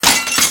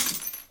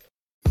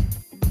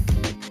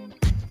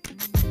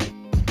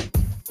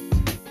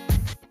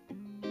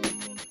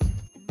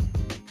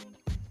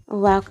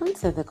Welcome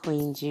to the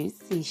Queen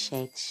Juicy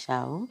Shake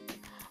Show.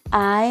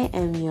 I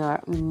am your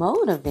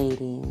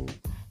motivating,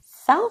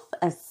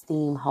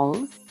 self-esteem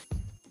host,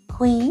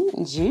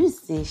 Queen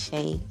Juicy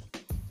Shake.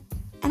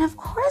 And of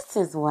course,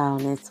 it's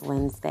Wellness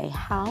Wednesday.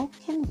 How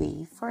can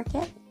we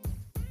forget?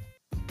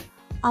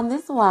 On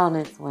this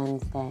Wellness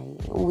Wednesday,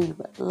 we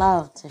would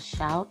love to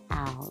shout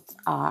out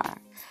our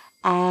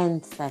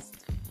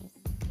ancestors,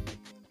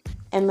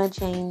 Emma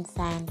Jane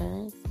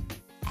Sanders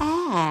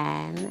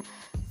and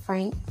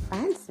Frank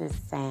Francis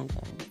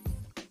Sanders.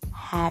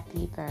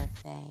 Happy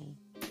birthday.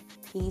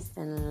 Peace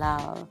and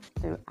love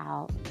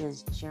throughout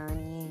this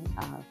journeying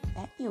of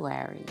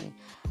February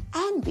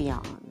and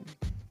beyond.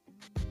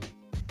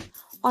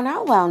 On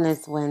our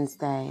Wellness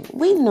Wednesday,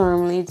 we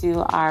normally do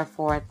our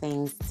 4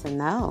 things to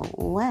know.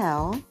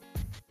 Well,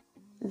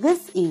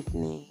 this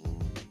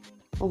evening,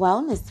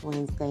 Wellness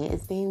Wednesday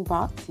is being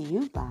brought to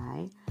you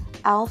by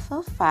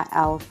Alpha Phi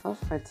Alpha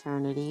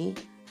Fraternity,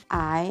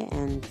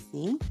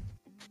 INC,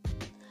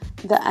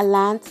 the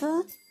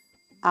Atlanta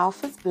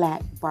Alpha's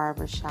Black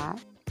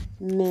Barbershop,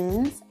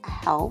 Men's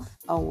Health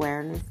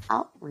Awareness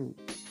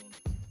Outreach,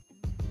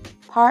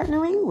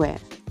 partnering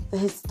with the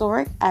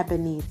historic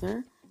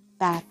Ebenezer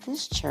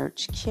Baptist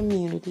Church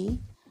Community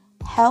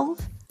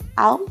Health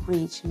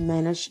Outreach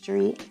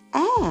Ministry,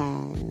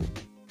 and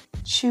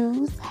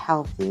Choose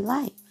Healthy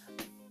Life.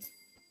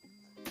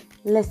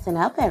 Listen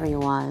up,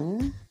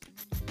 everyone.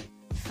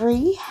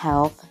 Free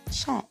health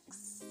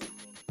checks.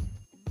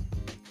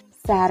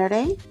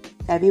 Saturday,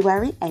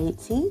 February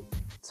 18th,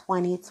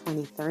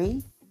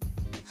 2023,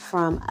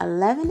 from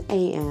 11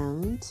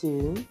 a.m.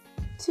 to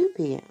 2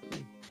 p.m.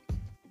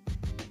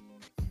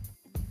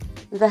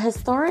 The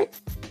historic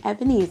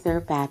Ebenezer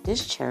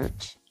Baptist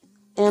Church,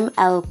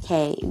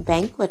 MLK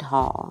Banquet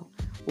Hall,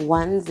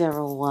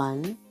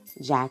 101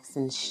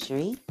 Jackson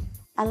Street,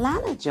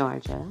 Atlanta,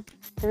 Georgia,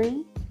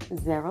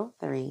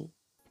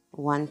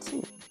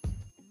 30312.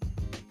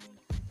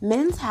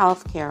 Men's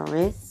healthcare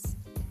risks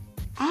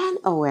and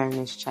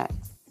awareness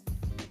checks,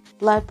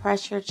 blood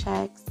pressure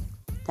checks,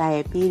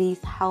 diabetes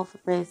health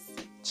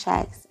risk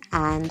checks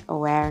and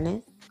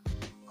awareness,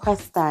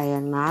 Quest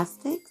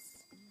Diagnostics,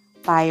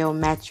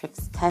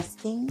 biometrics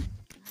testing,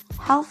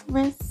 health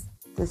risks,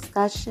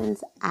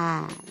 discussions,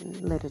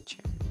 and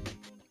literature.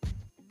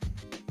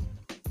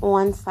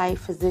 On-site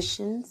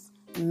physicians,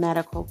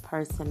 medical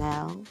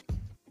personnel,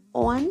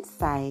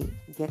 on-site,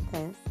 get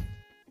this,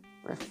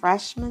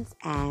 refreshments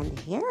and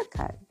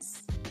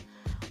haircuts.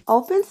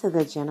 Open to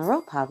the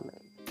general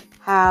public,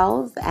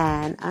 housed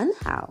and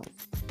unhoused,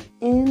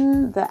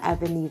 in the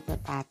Ebenezer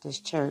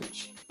Baptist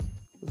Church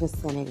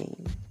vicinity,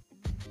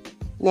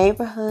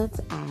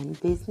 neighborhoods and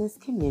business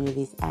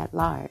communities at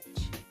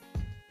large.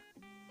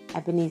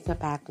 Ebenezer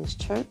Baptist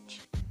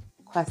Church,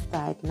 Quest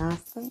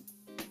Diagnostics,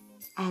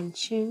 and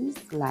Choose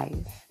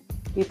Life.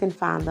 You can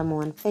find them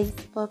on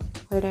Facebook,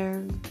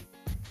 Twitter,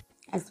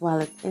 as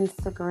well as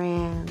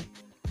Instagram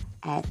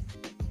at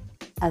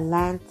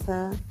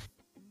Atlanta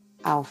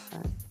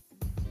Alpha.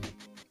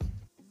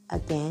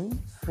 Again,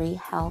 free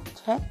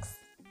health checks,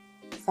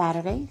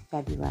 Saturday,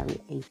 February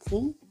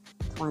 18th,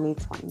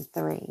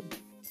 2023.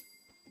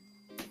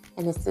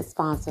 And this is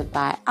sponsored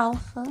by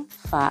Alpha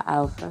Phi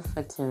Alpha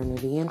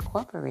Fraternity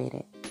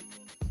Incorporated.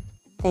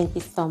 Thank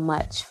you so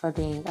much for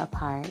being a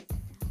part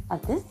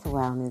of this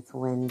Wellness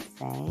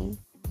Wednesday.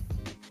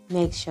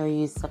 Make sure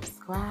you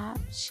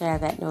subscribe, share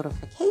that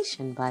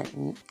notification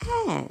button,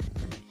 and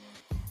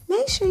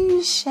make sure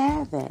you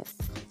share this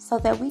so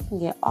that we can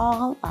get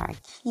all our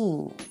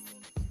kings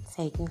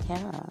taken care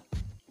of.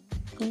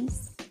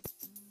 Peace,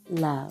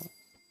 love,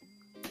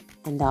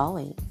 and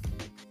always,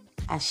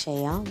 Ashe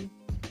Om.